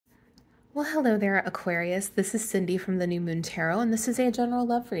Well, hello there, Aquarius. This is Cindy from the New Moon Tarot, and this is a general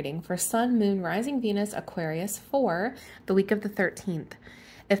love reading for Sun, Moon, Rising Venus, Aquarius for the week of the 13th.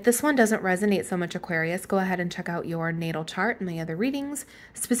 If this one doesn't resonate so much, Aquarius, go ahead and check out your natal chart and my other readings,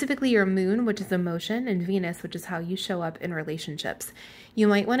 specifically your Moon, which is emotion, and Venus, which is how you show up in relationships. You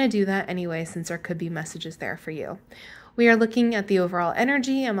might want to do that anyway, since there could be messages there for you. We are looking at the overall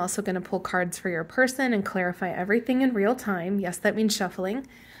energy. I'm also going to pull cards for your person and clarify everything in real time. Yes, that means shuffling.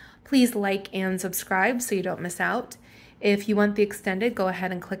 Please like and subscribe so you don't miss out. If you want the extended, go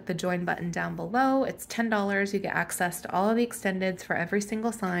ahead and click the join button down below. It's $10. You get access to all of the extendeds for every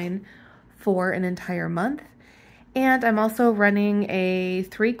single sign for an entire month. And I'm also running a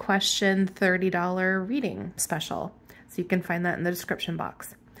 3-question, $30 reading special. So you can find that in the description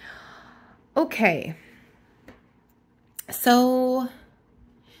box. Okay. So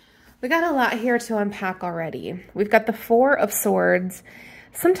we got a lot here to unpack already. We've got the 4 of Swords.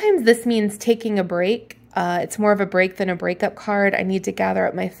 Sometimes this means taking a break. It's more of a break than a breakup card. I need to gather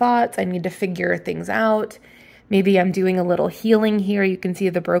up my thoughts. I need to figure things out. Maybe I'm doing a little healing here. You can see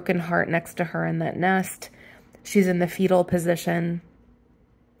the broken heart next to her in that nest. She's in the fetal position.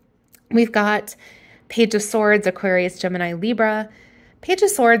 We've got Page of Swords, Aquarius, Gemini, Libra. Page of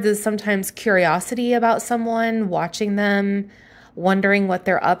Swords is sometimes curiosity about someone, watching them, wondering what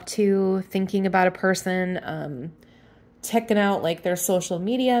they're up to, thinking about a person, checking out like their social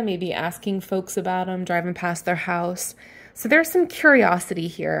media, maybe asking folks about them, driving past their house. So there's some curiosity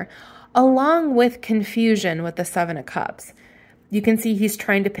here, along with confusion with the 7 of Cups. You can see he's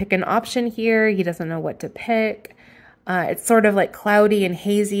trying to pick an option here. He doesn't know what to pick. It's sort of like cloudy and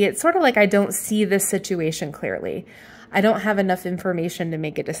hazy. It's sort of like I don't see this situation clearly. I don't have enough information to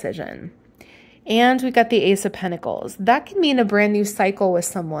make a decision. And we got the Ace of Pentacles. That can mean a brand new cycle with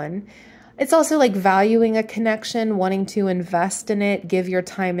someone. It's also like valuing a connection, wanting to invest in it, give your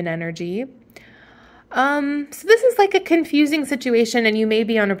time and energy. So this is like a confusing situation and you may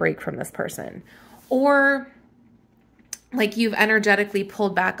be on a break from this person. Or like you've energetically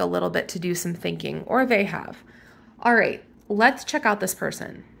pulled back a little bit to do some thinking, or they have. All right, let's check out this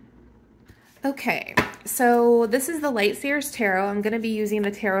person. Okay, so this is the Lightseers Tarot. I'm going to be using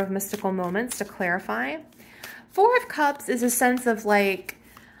the Tarot of Mystical Moments to clarify. 4 of Cups is a sense of like,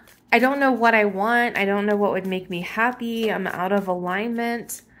 I don't know what I want. I don't know what would make me happy. I'm out of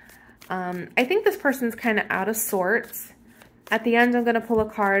alignment. I think this person's kind of out of sorts. At the end, I'm going to pull a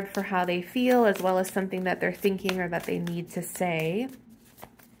card for how they feel, as well as something that they're thinking or that they need to say.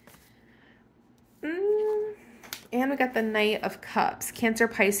 And we got the Knight of Cups, Cancer,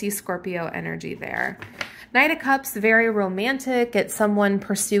 Pisces, Scorpio energy there. Knight of Cups, very romantic. It's someone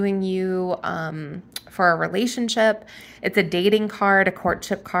pursuing you for a relationship. It's a dating card, a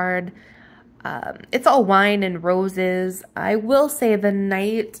courtship card. It's all wine and roses. I will say the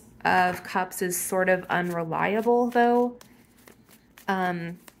Knight of Cups is sort of unreliable, though.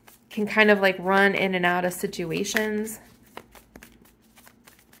 Can kind of like run in and out of situations.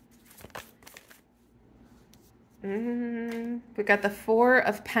 We got the 4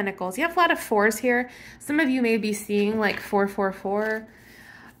 of Pentacles. You have a lot of 4s here. Some of you may be seeing like 444.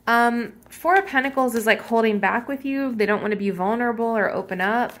 4 of Pentacles is like holding back with you. They don't want to be vulnerable or open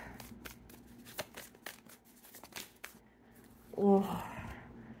up. Ooh.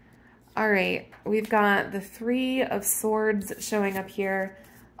 All right, we've got the 3 of Swords showing up here,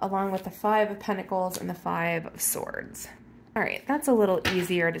 along with the 5 of Pentacles and the 5 of Swords. All right, that's a little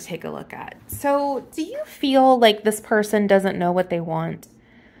easier to take a look at. So do you feel like this person doesn't know what they want?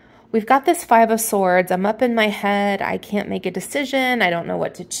 We've got this 5 of Swords. I'm up in my head. I can't make a decision. I don't know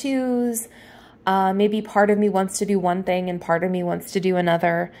what to choose. Maybe part of me wants to do one thing and part of me wants to do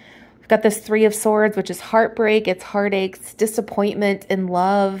another. We've got this 3 of Swords, which is heartbreak. It's heartaches, disappointment in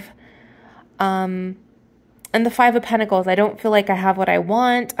love. And the 5 of Pentacles. I don't feel like I have what I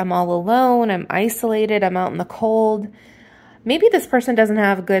want. I'm all alone. I'm isolated. I'm out in the cold. Maybe this person doesn't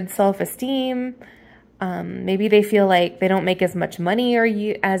have good self-esteem. Maybe they feel like they don't make as much money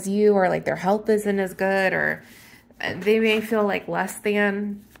as you, or like their health isn't as good, or they may feel like less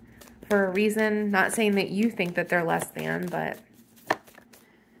than for a reason. Not saying that you think that they're less than, but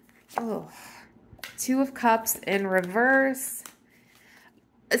oh, 2 of Cups in reverse.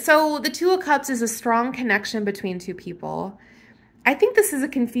 So the 2 of Cups is a strong connection between 2 people. I think this is a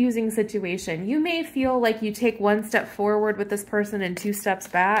confusing situation. You may feel like you take 1 step forward with this person and 2 steps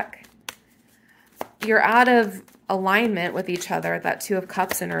back. You're out of alignment with each other, that 2 of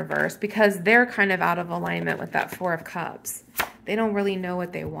Cups in reverse, because they're kind of out of alignment with that 4 of Cups. They don't really know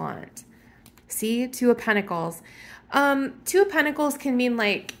what they want. See, 2 of Pentacles. 2 of Pentacles can mean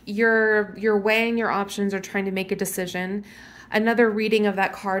like you're weighing your options or trying to make a decision. Another reading of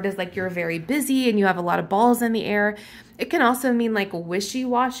that card is like you're very busy and you have a lot of balls in the air. It can also mean like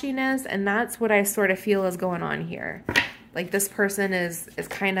wishy-washiness, and that's what I sort of feel is going on here. Like this person is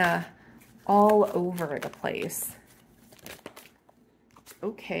kind of all over the place.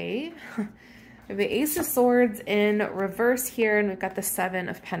 Okay. We have the Ace of Swords in reverse here, and we've got the Seven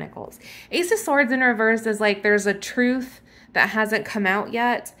of Pentacles. Ace of Swords in reverse is like there's a truth that hasn't come out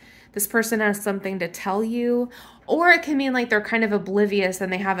yet. This person has something to tell you, or it can mean like they're kind of oblivious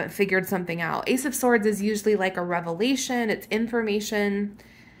and they haven't figured something out. Ace of Swords is usually like a revelation, it's information.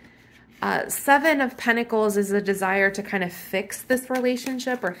 Seven of Pentacles is a desire to kind of fix this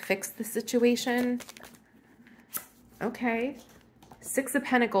relationship or fix the situation. Okay. Six of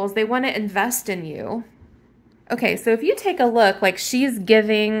Pentacles, they want to invest in you. Okay, so if you take a look, like she's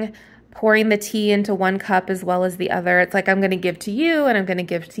giving, pouring the tea into one cup as well as the other. It's like, I'm going to give to you and I'm going to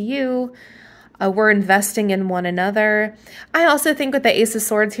give to you. We're investing in one another. I also think with the Ace of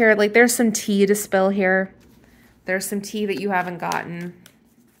Swords here, like there's some tea to spill here. There's some tea that you haven't gotten.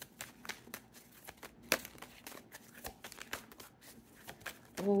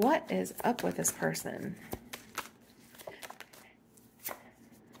 What is up with this person?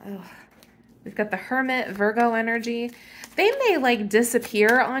 Oh, we've got the Hermit, Virgo energy. They may like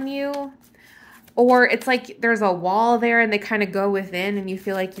disappear on you, or it's like there's a wall there and they kind of go within and you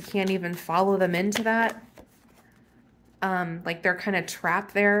feel like you can't even follow them into that. Like they're kind of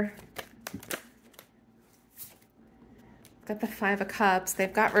trapped there. Got the Five of Cups.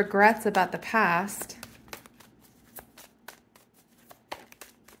 They've got regrets about the past.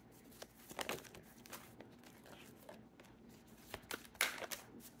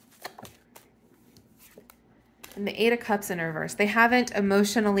 And the Eight of Cups in reverse. They haven't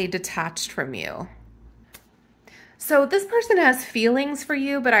emotionally detached from you. So this person has feelings for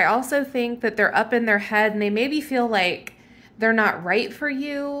you, but I also think that they're up in their head and they maybe feel like they're not right for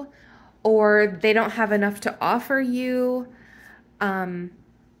you, or they don't have enough to offer you. And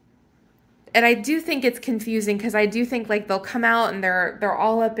I do think it's confusing because I do think like they'll come out and they're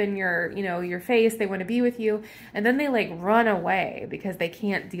all up in your, you know, your face. They want to be with you, and then they like run away because they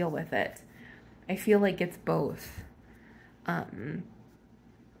can't deal with it. I feel like it's both. And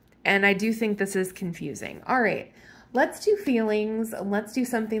I do think this is confusing. All right, let's do feelings. Let's do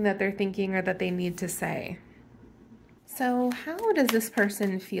something that they're thinking or that they need to say. So how does this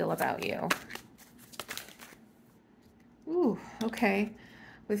person feel about you? Ooh, okay.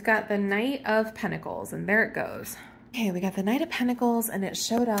 We've got the Knight of Pentacles, and there it goes. Okay, we got the Knight of Pentacles, and it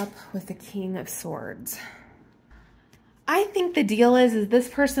showed up with the King of Swords. I think the deal is this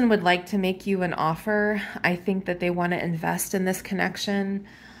person would like to make you an offer. I think that they want to invest in this connection,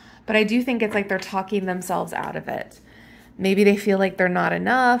 but I do think it's like they're talking themselves out of it. Maybe they feel like they're not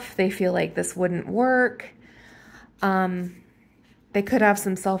enough. They feel like this wouldn't work. They could have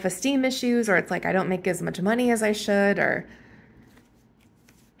some self-esteem issues, or it's like, I don't make as much money as I should, or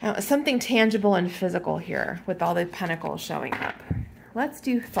something tangible and physical here with all the pentacles showing up. Let's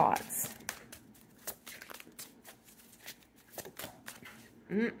do thoughts.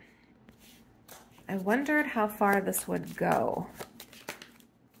 I wondered how far this would go.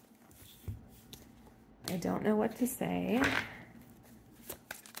 I don't know what to say.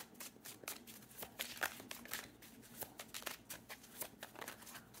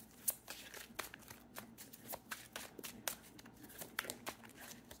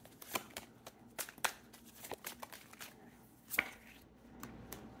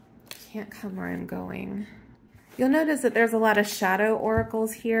 Can't come where I'm going. You'll notice that there's a lot of shadow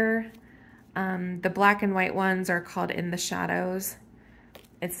oracles here. The black and white ones are called In the Shadows.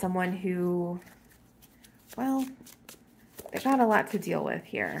 It's someone who, well, they've got a lot to deal with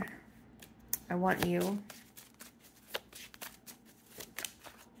here. I want you.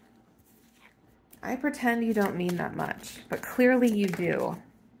 I pretend you don't mean that much, but clearly you do.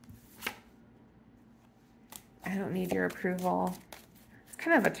 I don't need your approval. It's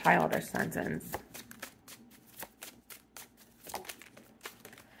kind of a childish sentence.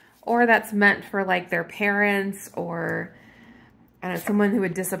 Or that's meant for like their parents, or I don't know, someone who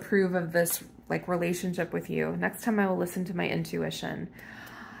would disapprove of this like relationship with you. Next time I will listen to my intuition.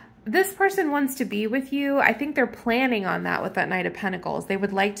 This person wants to be with you. I think they're planning on that with that Knight of Pentacles. They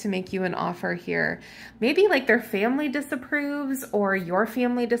would like to make you an offer here. Maybe like their family disapproves, or your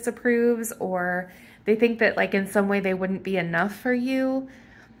family disapproves, or they think that like in some way they wouldn't be enough for you.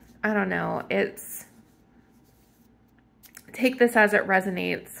 I don't know. Take this as it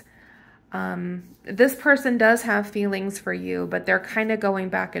resonates. This person does have feelings for you, but they're kind of going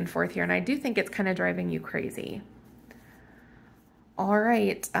back and forth here. And I do think it's kind of driving you crazy. All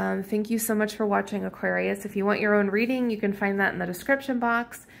right. Thank you so much for watching, Aquarius. If you want your own reading, you can find that in the description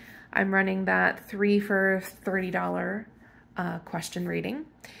box. I'm running that 3 for $30 question reading.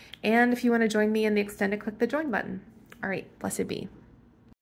 And if you want to join me in the extended, click the join button. All right. Blessed be.